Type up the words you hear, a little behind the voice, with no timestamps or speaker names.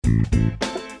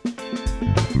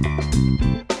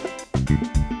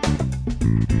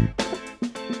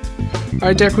All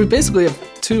right, Derek, we basically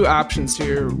have two options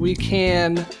here. We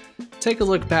can take a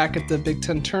look back at the Big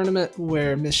Ten tournament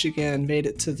where Michigan made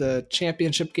it to the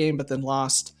championship game but then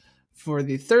lost for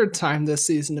the third time this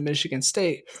season to Michigan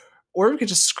State. Or we could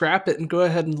just scrap it and go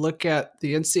ahead and look at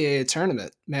the NCAA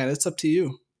tournament. Man, it's up to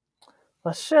you.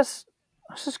 Let's just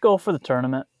go for the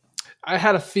tournament. I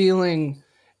had a feeling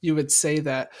you would say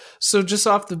that. So just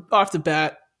off the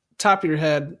bat, top of your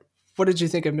head, what did you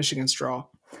think of Michigan's draw?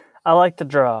 I like the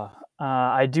draw.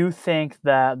 I do think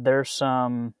that there's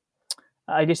some,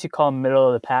 I guess you call them middle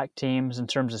of the pack teams in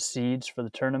terms of seeds for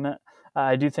the tournament.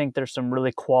 I do think there's some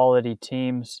really quality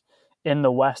teams in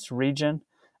the West region.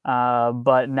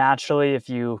 But naturally, if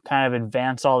you kind of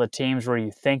advance all the teams where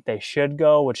you think they should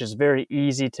go, which is very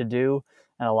easy to do,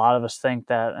 and a lot of us think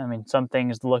that, some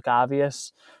things look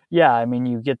obvious. Yeah,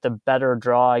 you get the better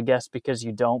draw, I guess, because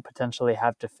you don't potentially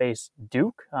have to face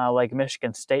Duke like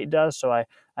Michigan State does. So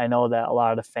I know that a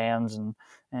lot of the fans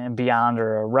and beyond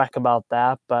are a wreck about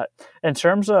that. But in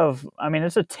terms of,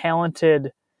 it's a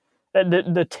talented,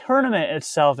 the tournament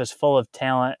itself is full of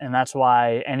talent, and that's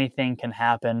why anything can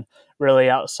happen really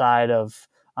outside of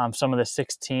some of the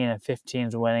 16 and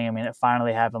 15s winning. It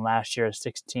finally happened last year,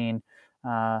 16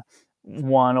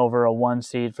 won over a 1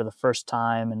 seed for the first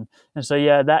time. And so,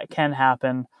 yeah, that can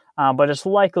happen, but it's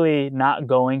likely not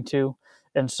going to.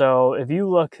 And so if you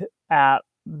look at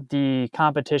the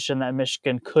competition that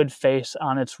Michigan could face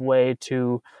on its way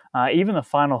to even the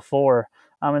Final Four,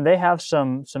 they have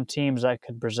some teams that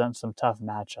could present some tough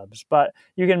matchups. But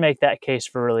you can make that case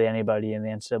for really anybody in the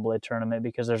NCAA tournament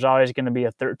because there's always going to be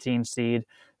a 13 seed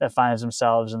that finds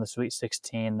themselves in the Sweet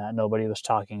 16 that nobody was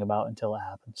talking about until it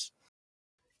happens.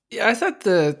 Yeah, I thought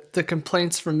the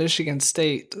complaints from Michigan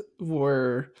State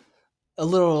were a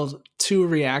little too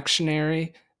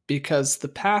reactionary because the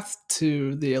path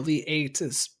to the Elite Eight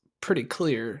is pretty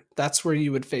clear. That's where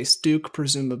you would face Duke,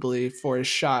 presumably, for a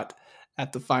shot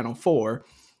at the Final Four.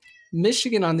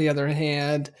 Michigan, on the other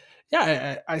hand,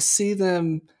 yeah, I see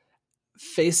them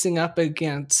facing up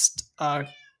against a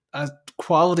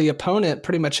quality opponent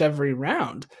pretty much every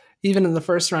round, even in the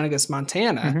first round against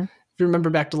Montana. Mm-hmm. If you remember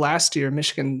back to last year,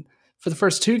 Michigan, for the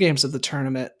first two games of the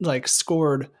tournament,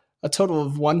 scored a total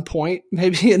of 1 point,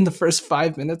 maybe in the first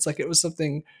 5 minutes. It was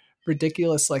something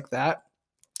ridiculous like that.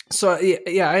 So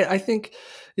yeah, I think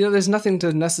there's nothing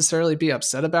to necessarily be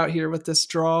upset about here with this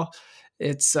draw.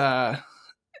 It's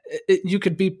you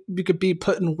could be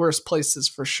put in worse places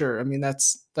for sure.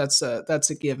 That's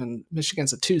a given.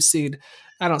 Michigan's a 2 seed.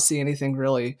 I don't see anything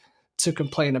really to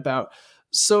complain about.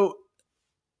 So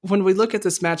when we look at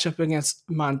this matchup against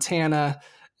Montana,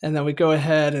 and then we go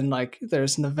ahead and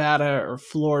there's Nevada or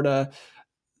Florida,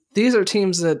 these are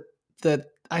teams that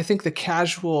I think the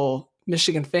casual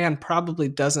Michigan fan probably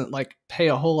doesn't pay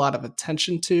a whole lot of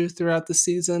attention to throughout the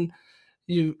season.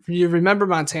 You remember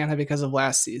Montana because of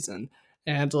last season,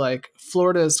 and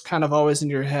Florida is kind of always in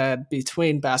your head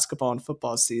between basketball and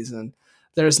football season.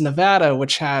 There's Nevada,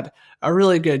 which had a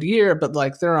really good year, but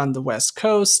they're on the West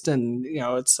Coast, and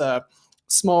it's a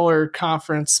smaller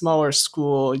conference, smaller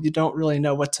school. You don't really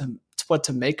know what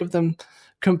to make of them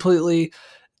completely.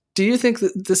 Do you think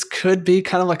that this could be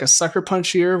kind of like a sucker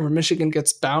punch year where Michigan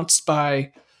gets bounced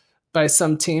by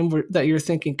some team that you're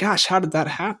thinking, gosh, how did that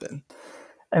happen?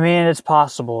 It's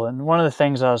possible. And one of the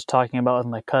things I was talking about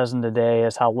with my cousin today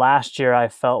is how last year I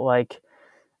felt like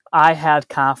I had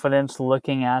confidence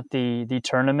looking at the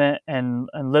tournament, and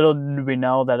little did we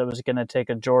know that it was going to take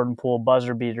a Jordan Poole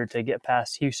buzzer beater to get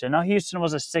past Houston. Now, Houston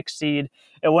was a 6 seed.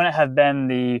 It wouldn't have been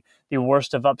the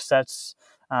worst of upsets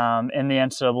in the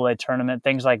NCAA tournament.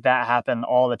 Things like that happen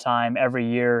all the time, every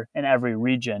year in every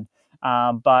region.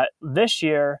 But this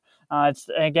year, it's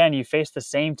again, you face the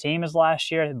same team as last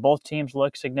year. Both teams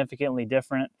look significantly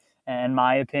different, in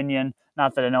my opinion.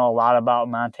 Not that I know a lot about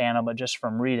Montana, but just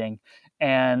from reading.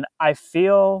 And I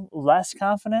feel less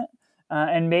confident,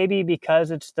 and maybe because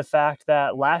it's the fact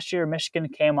that last year Michigan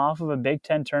came off of a Big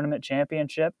Ten tournament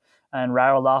championship and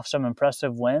rattled off some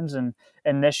impressive wins. And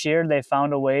this year they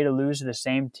found a way to lose to the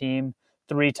same team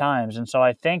 3 times. And so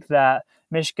I think that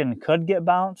Michigan could get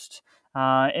bounced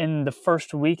in the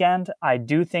first weekend. I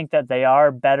do think that they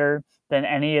are better than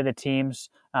any of the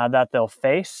teams that they'll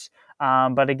face.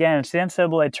 But again, it's the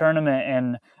NCAA tournament,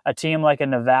 and a team like a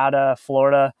Nevada,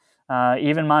 Florida,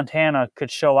 even Montana could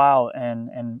show out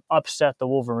and upset the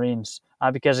Wolverines.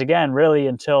 Because again, really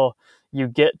until you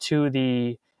get to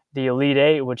the Elite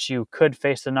Eight, which you could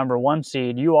face the number 1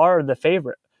 seed, you are the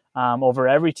favorite over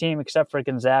every team except for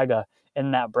Gonzaga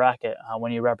in that bracket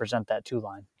when you represent that 2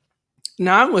 line.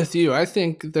 No, I'm with you. I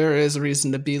think there is a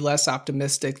reason to be less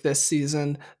optimistic this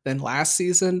season than last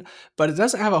season, but it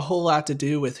doesn't have a whole lot to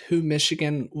do with who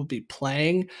Michigan will be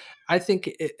playing. I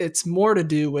think it's more to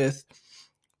do with,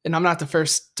 and I'm not the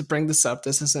first to bring this up.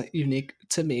 This isn't unique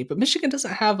to me, but Michigan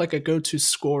doesn't have like a go-to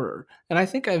scorer. And I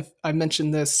think I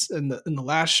mentioned this in the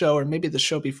last show or maybe the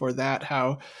show before that,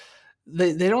 how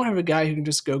they don't have a guy who can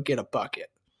just go get a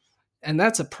bucket. And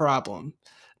that's a problem.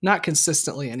 Not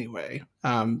consistently anyway.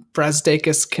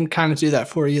 Brazdakis can kind of do that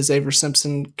for you. Xavier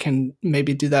Simpson can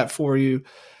maybe do that for you.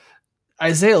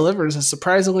 Isaiah Livers has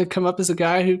surprisingly come up as a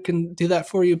guy who can do that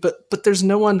for you, but there's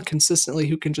no one consistently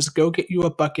who can just go get you a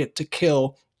bucket to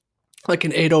kill like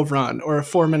an 8-0 run or a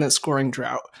 4-minute scoring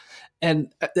drought.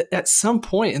 And at some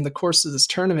point in the course of this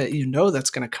tournament, you know that's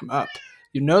going to come up.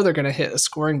 You know they're going to hit a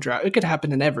scoring drought. It could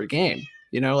happen in every game,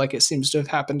 like it seems to have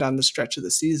happened on the stretch of the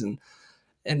season.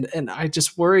 And I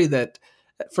just worry that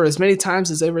for as many times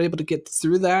as they were able to get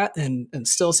through that and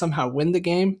still somehow win the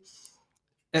game,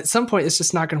 at some point it's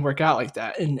just not going to work out like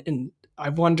that. And I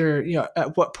wonder,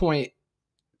 at what point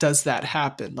does that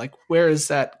happen? Like, where is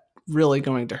that really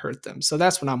going to hurt them? So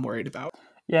that's what I'm worried about.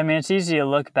 Yeah, I mean, it's easy to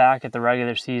look back at the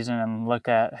regular season and look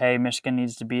at, hey, Michigan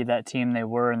needs to be that team they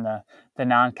were in the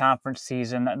non-conference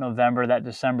season, that November, that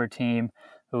December team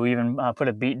who even put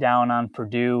a beat down on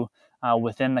Purdue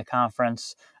within the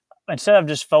conference. Instead of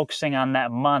just focusing on that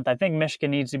month, I think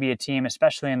Michigan needs to be a team,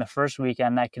 especially in the first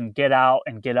weekend, that can get out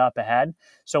and get up ahead.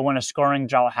 So when a scoring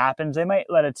drought happens, they might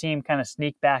let a team kind of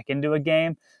sneak back into a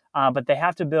game, but they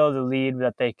have to build a lead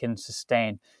that they can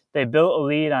sustain. They built a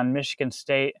lead on Michigan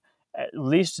State at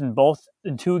least in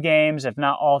 2 games, if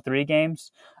not all 3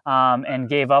 games, and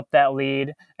gave up that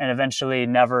lead and eventually you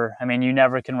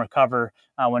never can recover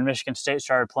when Michigan State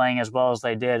started playing as well as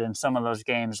they did in some of those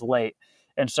games late.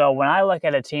 And so when I look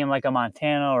at a team like a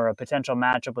Montana or a potential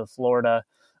matchup with Florida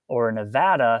or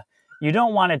Nevada, you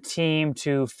don't want a team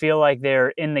to feel like they're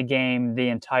in the game the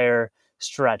entire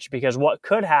stretch, because what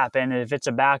could happen if it's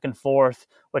a back and forth,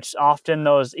 which often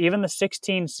even the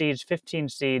 16 seeds, 15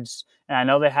 seeds, and I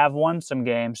know they have won some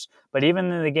games, but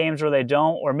even in the games where they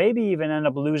don't, or maybe even end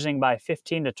up losing by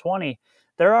 15 to 20,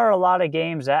 there are a lot of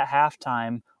games at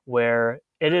halftime where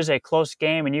it is a close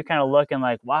game and you kind of look and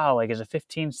like, wow, like is a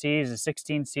 15 seed, is a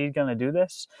 16 seed going to do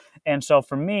this? And so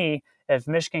for me, if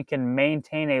Michigan can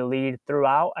maintain a lead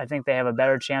throughout, I think they have a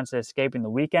better chance of escaping the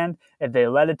weekend. If they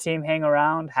let a team hang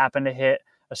around, happen to hit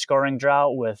a scoring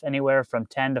drought with anywhere from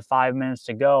 10 to 5 minutes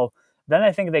to go, then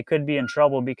I think they could be in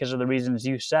trouble because of the reasons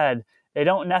you said. They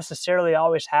don't necessarily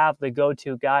always have the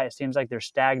go-to guy. It seems like they're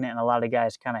stagnant and a lot of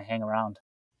guys kind of hang around.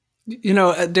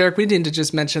 Derek, we need to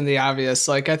just mention the obvious.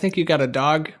 Like, I think you got a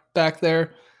dog back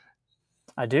there.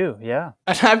 I do, yeah.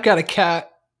 And I've got a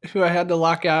cat who I had to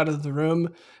lock out of the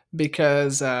room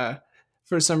because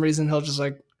for some reason he'll just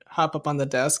like hop up on the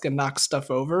desk and knock stuff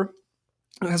over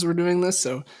as we're doing this.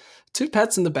 So 2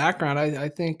 pets in the background. I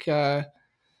think I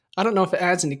don't know if it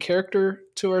adds any character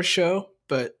to our show,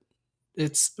 but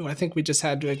I think we just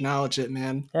had to acknowledge it,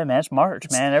 man. Yeah, man, it's March,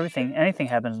 man. Anything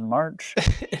happens in March.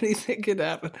 Anything could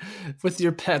happen with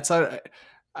your pets.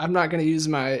 I'm not going to use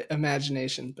my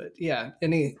imagination, but yeah,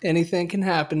 anything can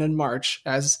happen in March,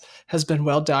 as has been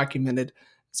well documented.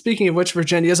 Speaking of which,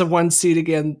 Virginia is a 1 seed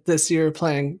again this year,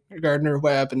 playing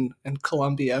Gardner-Webb and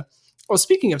Columbia. Well,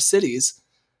 speaking of cities,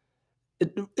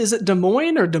 is it Des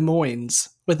Moines or Des Moines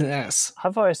with an S?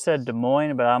 I've always said Des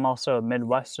Moines, but I'm also a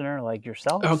Midwesterner like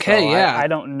yourself. Okay, so yeah. I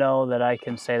don't know that I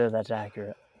can say that that's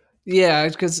accurate. Yeah,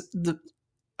 because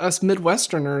us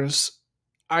Midwesterners,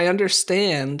 I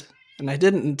understand, and I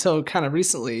didn't until kind of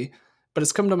recently, but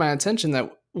it's come to my attention that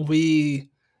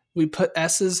we put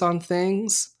S's on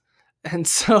things. And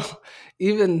so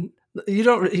even you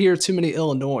don't hear too many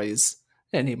Illinois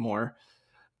anymore.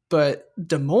 But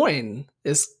Des Moines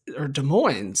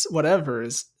whatever,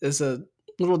 is a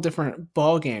little different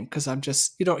ball game because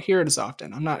you don't hear it as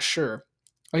often. I'm not sure.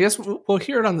 I guess we'll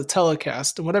hear it on the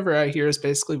telecast, and whatever I hear is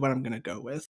basically what I'm going to go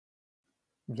with.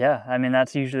 Yeah, I mean,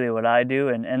 that's usually what I do.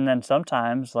 And then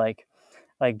sometimes, like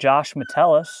Josh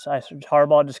Metellus,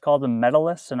 Harbaugh just called him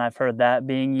Metellus, and I've heard that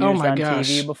being used on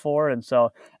TV before. And so,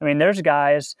 I mean, there's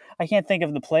guys, I can't think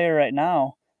of the player right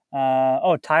now.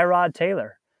 Tyrod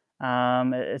Taylor.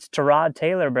 It's Tyrod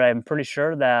Taylor, but I'm pretty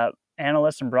sure that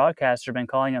analysts and broadcasters have been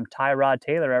calling him Tyrod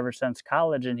Taylor ever since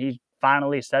college, and he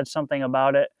finally said something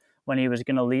about it when he was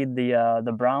going to lead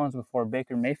the Browns before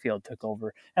Baker Mayfield took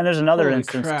over. And there's another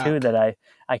instance too that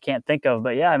I can't think of.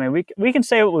 But yeah, I mean, we can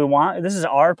say what we want. This is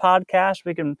our podcast.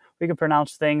 We can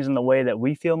pronounce things in the way that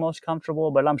we feel most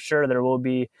comfortable. But I'm sure there will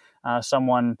be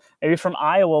someone maybe from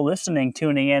Iowa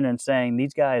tuning in and saying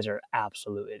these guys are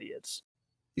absolute idiots.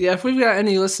 Yeah, if we've got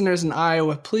any listeners in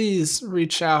Iowa, please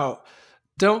reach out.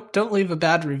 Don't leave a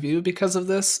bad review because of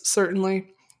this,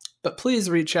 certainly, but please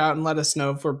reach out and let us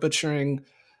know if we're butchering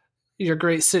your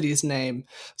great city's name.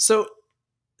 So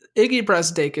Iggy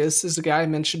Brasdakis is a guy I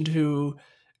mentioned who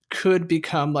could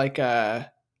become like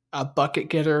a bucket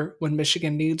getter when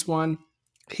Michigan needs one.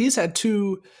 He's had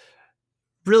two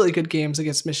really good games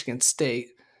against Michigan State.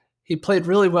 He played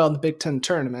really well in the Big Ten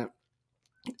tournament.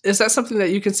 Is that something that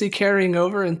you can see carrying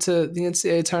over into the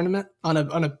NCAA tournament on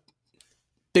a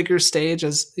bigger stage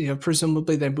as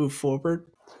presumably they move forward?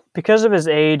 Because of his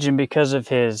age and because of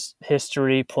his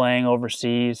history playing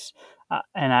overseas,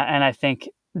 and I think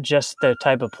just the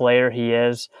type of player he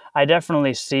is, I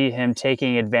definitely see him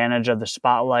taking advantage of the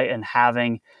spotlight and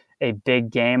having a big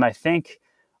game. I think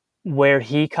where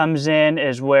he comes in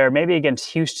is where maybe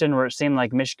against Houston, where it seemed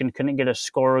like Michigan couldn't get a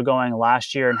score going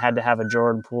last year and had to have a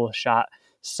Jordan Poole shot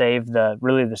save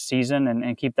the season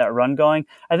and keep that run going.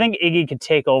 I think Iggy could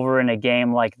take over in a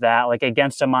game like that, like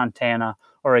against a Montana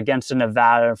or against a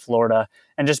Nevada or Florida,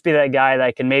 and just be that guy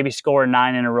that can maybe score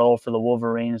 9 in a row for the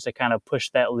Wolverines to kind of push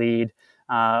that lead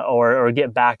or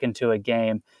get back into a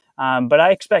game. But I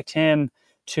expect him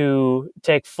to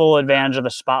take full advantage of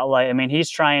the spotlight. I mean, he's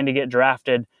trying to get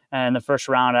drafted in the first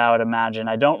round, I would imagine.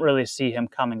 I don't really see him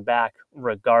coming back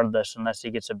regardless unless he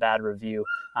gets a bad review,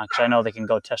 because I know they can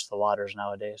go test the waters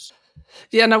nowadays.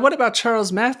 Yeah, now what about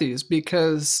Charles Matthews?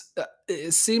 Because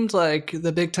it seemed like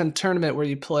the Big Ten tournament where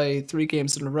you play 3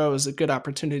 games in a row is a good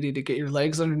opportunity to get your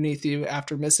legs underneath you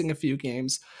after missing a few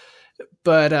games.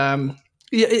 But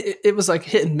yeah, it was like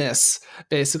hit and miss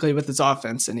basically with his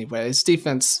offense anyway. His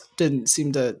defense didn't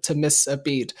seem to miss a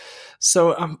beat.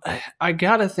 So I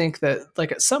gotta think that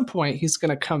like at some point he's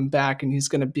gonna come back and he's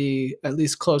gonna be at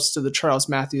least close to the Charles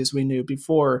Matthews we knew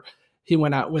before he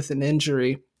went out with an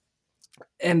injury.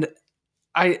 And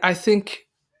I think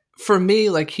for me,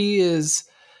 like he is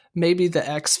maybe the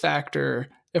X factor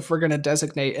if we're gonna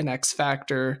designate an X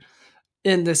factor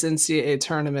in this NCAA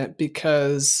tournament,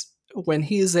 because when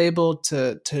he's able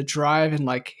to drive and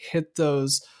like hit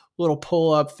those little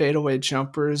pull up fadeaway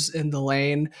jumpers in the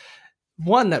lane,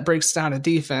 one that breaks down a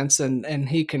defense and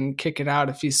he can kick it out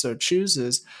if he so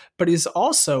chooses. But he's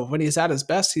also, when he's at his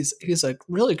best, he's a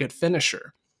really good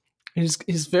finisher.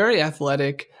 He's very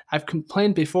athletic. I've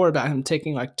complained before about him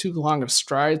taking like too long of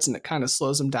strides and it kind of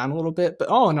slows him down a little bit. But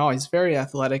all in all, he's very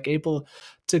athletic, able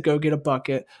to go get a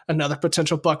bucket, another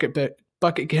potential bucket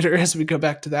getter as we go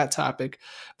back to that topic.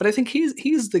 But I think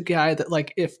he's the guy that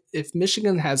like if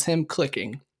Michigan has him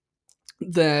clicking,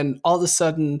 then all of a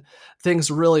sudden things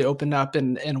really open up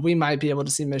and we might be able to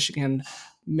see Michigan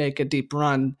make a deep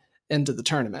run into the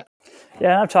tournament.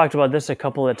 Yeah, I've talked about this a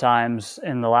couple of times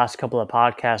in the last couple of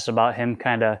podcasts about him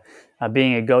kind of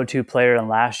being a go-to player in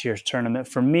last year's tournament.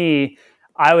 For me,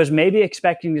 I was maybe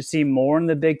expecting to see more in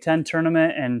the Big Ten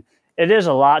tournament, and it is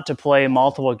a lot to play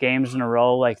multiple games in a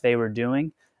row like they were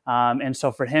doing. And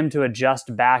so for him to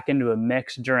adjust back into a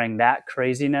mix during that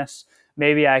craziness,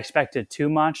 maybe I expected too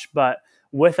much, but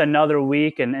with another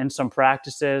week and some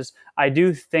practices, I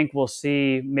do think we'll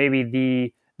see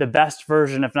maybe the best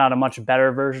version, if not a much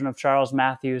better version of Charles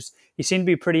Matthews. He seemed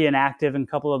to be pretty inactive in a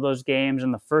couple of those games.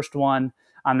 In the first one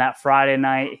on that Friday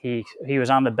night, he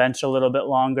was on the bench a little bit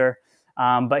longer.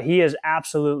 But he is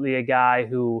absolutely a guy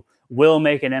who will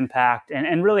make an impact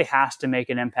and really has to make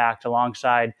an impact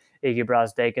alongside Iggy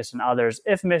Brasdakis and others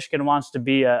if Michigan wants to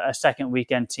be a second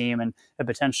weekend team and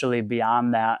potentially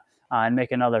beyond that. And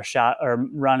make another shot or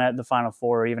run at the Final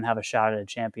Four or even have a shot at a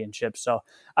championship. So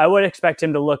I would expect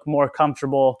him to look more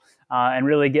comfortable and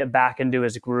really get back into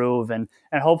his groove. And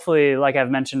hopefully, like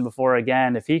I've mentioned before,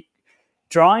 again, if he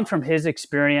drawing from his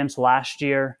experience last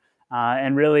year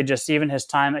and really just even his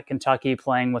time at Kentucky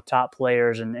playing with top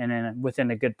players and within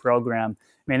a good program,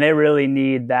 I mean, they really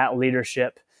need that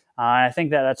leadership. I think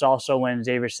that's also when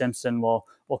Xavier Simpson will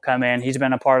come in. He's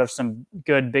been a part of some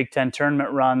good Big Ten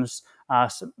tournament runs,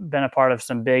 been a part of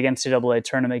some big NCAA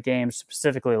tournament games,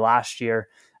 specifically last year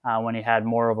when he had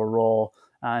more of a role.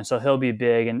 And so he'll be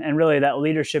big. And really that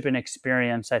leadership and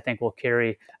experience, I think, will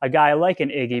carry a guy like an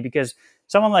Iggy, because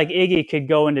someone like Iggy could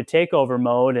go into takeover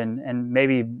mode and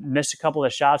maybe miss a couple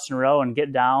of shots in a row and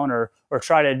get down or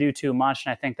try to do too much.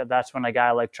 And I think that's when a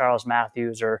guy like Charles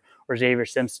Matthews or Xavier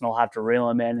Simpson will have to reel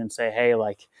him in and say, hey,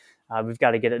 we've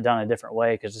got to get it done a different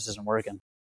way because this isn't working.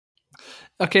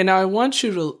 Okay, now I want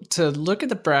you to look at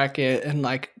the bracket and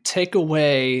like take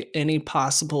away any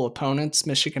possible opponents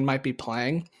Michigan might be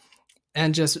playing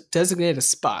and just designate a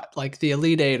spot like the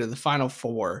Elite Eight or the Final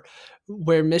Four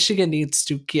where Michigan needs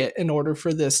to get in order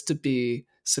for this to be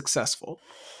successful.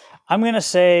 I'm going to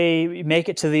say make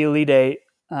it to the Elite Eight.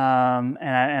 And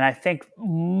I think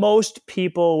most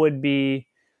people would be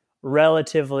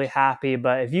relatively happy.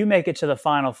 But if you make it to the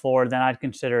Final Four, then I'd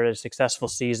consider it a successful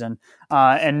season.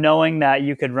 And knowing that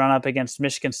you could run up against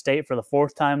Michigan State for the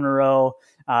fourth time in a row,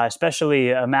 especially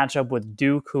a matchup with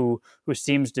Duke, who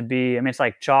seems to be, I mean, it's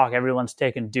like chalk. Everyone's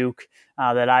taken Duke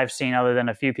that I've seen, other than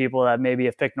a few people that maybe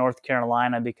have picked North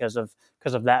Carolina because of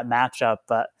that matchup.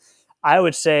 But I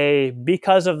would say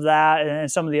because of that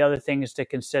and some of the other things to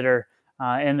consider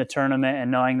in the tournament, and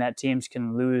knowing that teams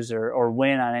can lose or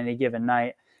win on any given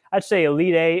night, I'd say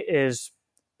Elite Eight is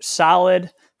solid.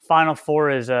 Final Four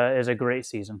is a great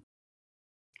season.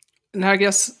 And I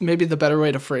guess maybe the better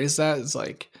way to phrase that is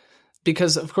like,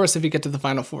 because of course, if you get to the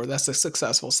Final Four, that's a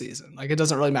successful season. Like, it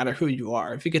doesn't really matter who you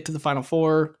are. If you get to the Final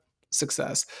Four,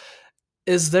 success.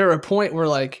 Is there a point where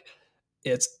like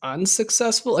it's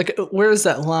unsuccessful? Like, where is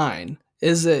that line?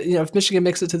 Is it, if Michigan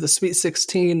makes it to the Sweet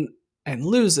 16 and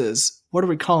loses, what are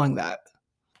we calling that?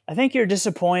 I think you're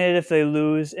disappointed if they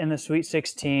lose in the Sweet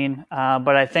 16,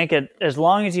 but I think as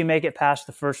long as you make it past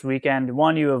the first weekend,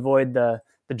 one, you avoid the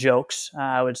jokes,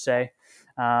 I would say,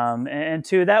 and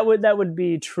two, that would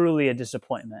be truly a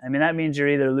disappointment. I mean, that means you're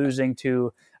either losing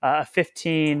to a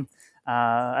 15,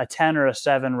 a 10, or a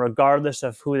 7, regardless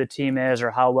of who the team is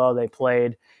or how well they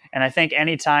played. And I think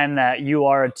anytime that you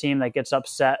are a team that gets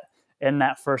upset in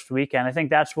that first weekend, I think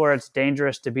that's where it's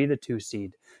dangerous to be the 2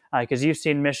 seed. Because you've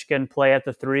seen Michigan play at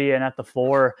the 3 and at the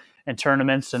 4 in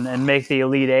tournaments and make the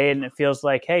Elite Eight, and it feels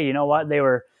like, hey, you know what? They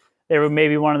were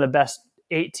maybe one of the best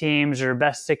 8 teams or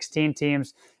best 16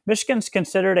 teams. Michigan's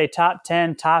considered a top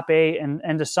 10, top 8,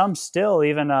 and to some still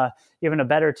even a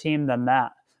better team than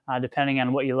that, depending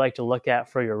on what you like to look at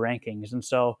for your rankings. And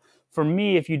so for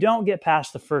me, if you don't get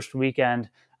past the first weekend,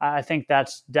 I think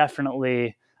that's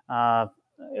definitely a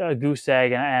goose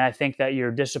egg, and I think that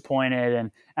you're disappointed,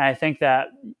 and I think that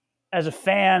as a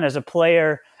fan, as a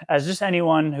player, as just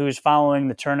anyone who's following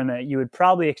the tournament, you would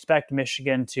probably expect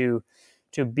Michigan to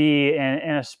be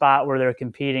in a spot where they're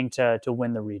competing to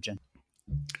win the region.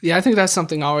 Yeah, I think that's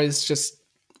something I always just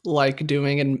like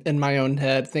doing in my own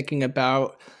head, thinking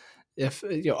about if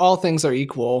all things are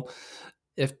equal,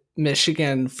 if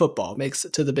Michigan football makes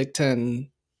it to the Big Ten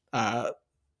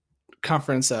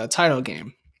conference title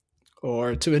game,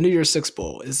 or to a New Year's Six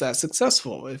Bowl, is that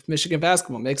successful? If Michigan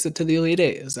basketball makes it to the Elite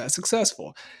Eight, is that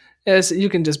successful? As you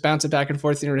can just bounce it back and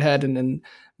forth in your head and then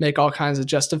make all kinds of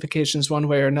justifications one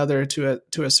way or another to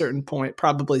a certain point,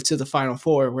 probably to the Final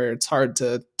Four, where it's hard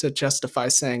to justify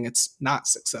saying it's not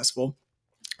successful.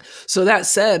 So that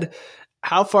said,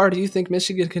 how far do you think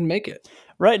Michigan can make it?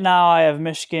 Right now, I have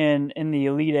Michigan in the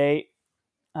Elite Eight.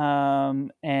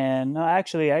 And no,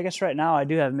 actually, I guess right now I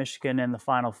do have Michigan in the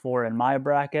Final Four in my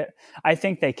bracket. I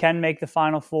think they can make the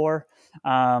Final Four.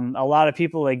 A lot of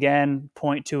people, again,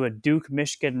 point to a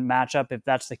Duke-Michigan matchup if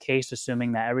that's the case,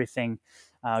 assuming that everything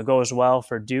goes well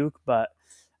for Duke. But,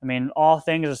 I mean, all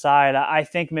things aside, I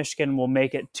think Michigan will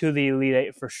make it to the Elite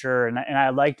Eight for sure, and I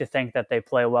like to think that they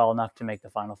play well enough to make the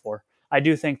Final Four. I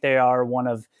do think they are one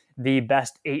of the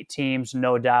best 8 teams,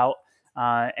 no doubt.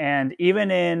 And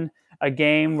even in a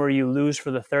game where you lose for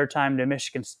the 3rd time to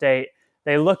Michigan State,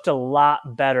 they looked a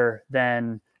lot better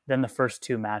than the first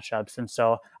 2 matchups. And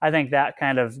so I think that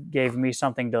kind of gave me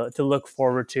something to look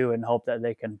forward to and hope that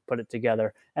they can put it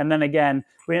together. And then again,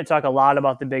 we didn't talk a lot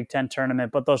about the Big Ten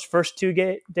tournament, but those first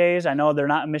 2 days, I know they're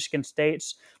not Michigan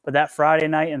State's, but that Friday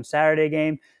night and Saturday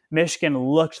game, Michigan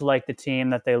looked like the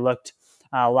team that they looked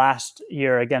last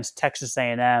year against Texas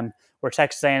A&M, where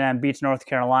Texas A&M beats North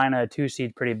Carolina, a 2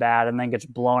 seed, pretty bad, and then gets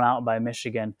blown out by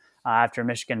Michigan after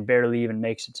Michigan barely even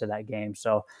makes it to that game.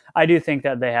 So I do think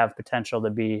that they have potential to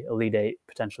be Elite Eight,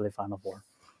 potentially Final Four.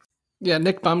 Yeah,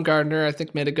 Nick Baumgardner, I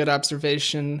think, made a good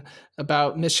observation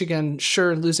about Michigan,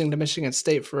 sure, losing to Michigan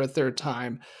State for a 3rd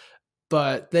time,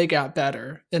 but they got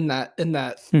better in that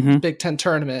Big Ten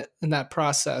tournament, in that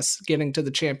process, getting to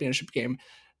the championship game.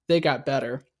 They got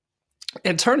better.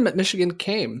 And tournament Michigan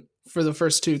came for the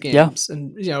first 2 games. Yeah.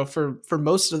 And, for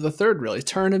most of the 3rd, really.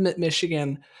 Tournament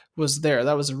Michigan was there.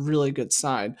 That was a really good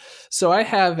sign. So I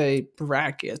have a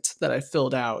bracket that I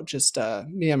filled out, just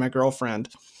me and my girlfriend.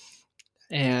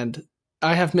 And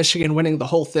I have Michigan winning the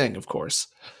whole thing, of course.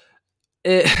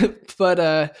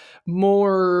 But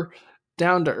more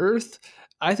down to earth,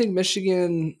 I think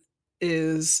Michigan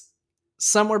is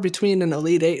somewhere between an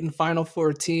Elite Eight and Final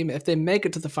Four team. If they make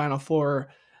it to the Final Four,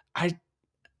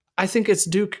 I think it's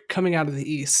Duke coming out of the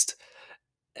East,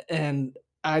 and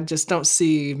I just don't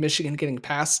see Michigan getting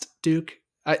past Duke.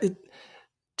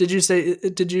 Did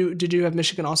you have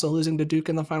Michigan also losing to Duke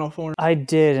in the Final Four? I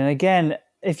did, and again,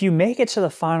 if you make it to the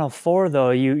Final Four, though,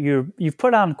 you've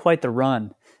put on quite the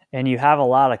run. and you have a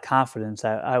lot of confidence.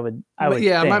 I would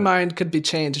Yeah, my think. mind could be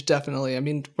changed definitely. I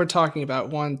mean, we're talking about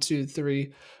 1, 2,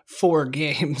 3, 4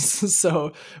 games,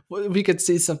 so we could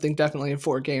see something definitely in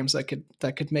 4 games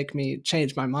that could make me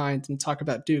change my mind and talk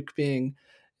about Duke being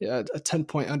a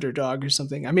 10-point underdog or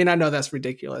something. I mean, I know that's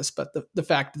ridiculous, but the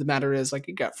fact of the matter is, like,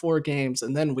 you got 4 games,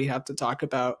 and then we have to talk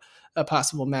about a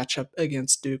possible matchup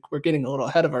against Duke. We're getting a little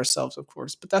ahead of ourselves, of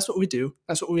course, but that's what we do.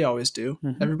 That's what we always do.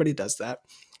 Mm-hmm. Everybody does that.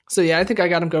 So yeah, I think I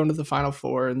got him going to the Final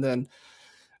Four, and then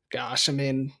gosh, I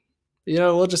mean,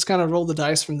 we'll just kind of roll the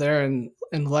dice from there and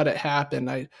let it happen.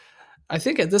 I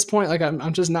think at this point, like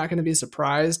I'm just not going to be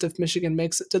surprised if Michigan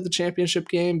makes it to the championship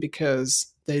game, because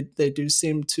they do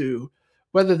seem to,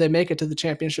 whether they make it to the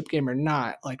championship game or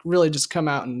not, like really just come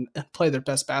out and play their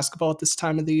best basketball at this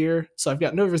time of the year. So I've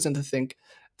got no reason to think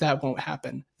that won't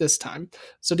happen this time.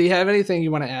 So do you have anything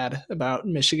you want to add about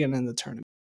Michigan and the tournament?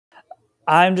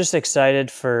 I'm just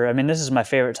excited for. I mean, this is my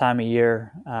favorite time of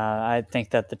year. I think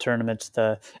that the tournament's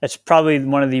it's probably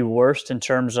one of the worst in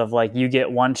terms of, like, you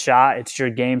get one shot, it's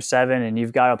your game 7, and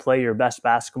you've got to play your best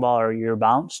basketball or you're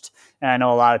bounced. And I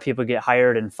know a lot of people get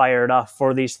hired and fired off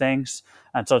for these things,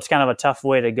 and so it's kind of a tough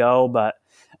way to go. But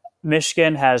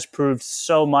Michigan has proved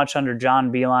so much under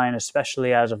John Beilein,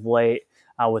 especially as of late,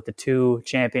 with the 2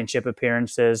 championship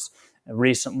appearances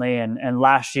recently, and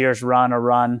last year's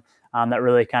run that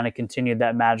really kind of continued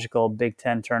that magical Big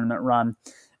Ten tournament run.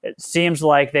 It seems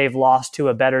like they've lost to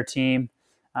a better team,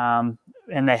 and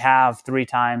they have 3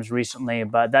 times recently,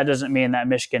 but that doesn't mean that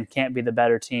Michigan can't be the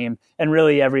better team. And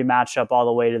really every matchup all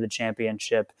the way to the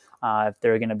championship, if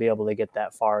they're going to be able to get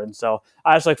that far. And so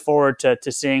I just look forward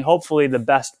to seeing hopefully the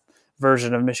best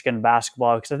version of Michigan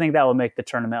basketball, because I think that will make the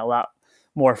tournament a lot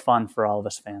more fun for all of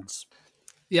us fans.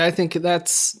 Yeah, I think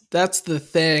that's the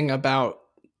thing about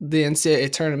the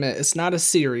NCAA tournament. It's not a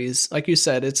series, like you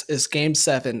said. It's game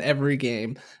 7 every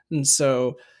game, and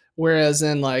so whereas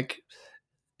in like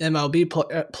MLB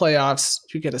playoffs,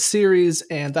 you get a series,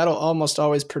 and that'll almost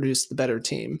always produce the better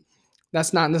team.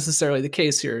 That's not necessarily the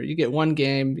case here. You get one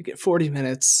game, you get 40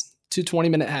 minutes, 2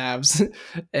 20-minute halves,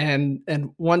 and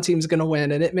one team's going to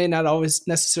win, and it may not always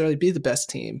necessarily be the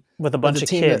best team. With a bunch of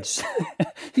kids.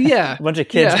 Yeah. A bunch of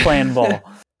kids playing ball.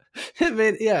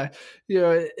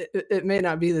 It may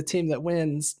not be the team that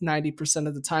wins 90%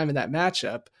 of the time in that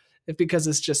matchup, because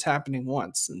it's just happening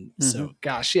once. And so,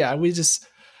 gosh, yeah,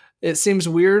 it seems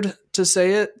weird to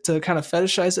say it, to kind of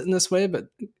fetishize it in this way, but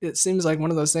it seems like one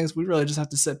of those things we really just have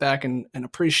to sit back and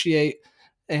appreciate.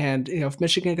 And, if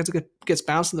Michigan gets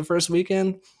bounced in the first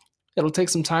weekend, it'll take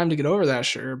some time to get over that,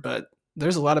 sure, but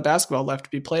there's a lot of basketball left to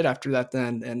be played after that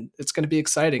then, and it's going to be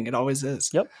exciting. It always is.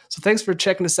 Yep. So thanks for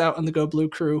checking us out on the Go Blue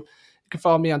Crew. You can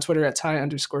follow me on Twitter at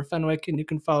Ty_Fenwick, and you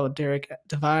can follow Derek at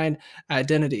Divine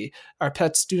Identity. Our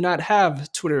pets do not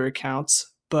have Twitter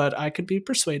accounts, but I could be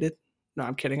persuaded. No,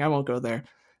 I'm kidding. I won't go there.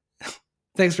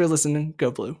 Thanks for listening.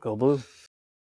 Go Blue. Go Blue.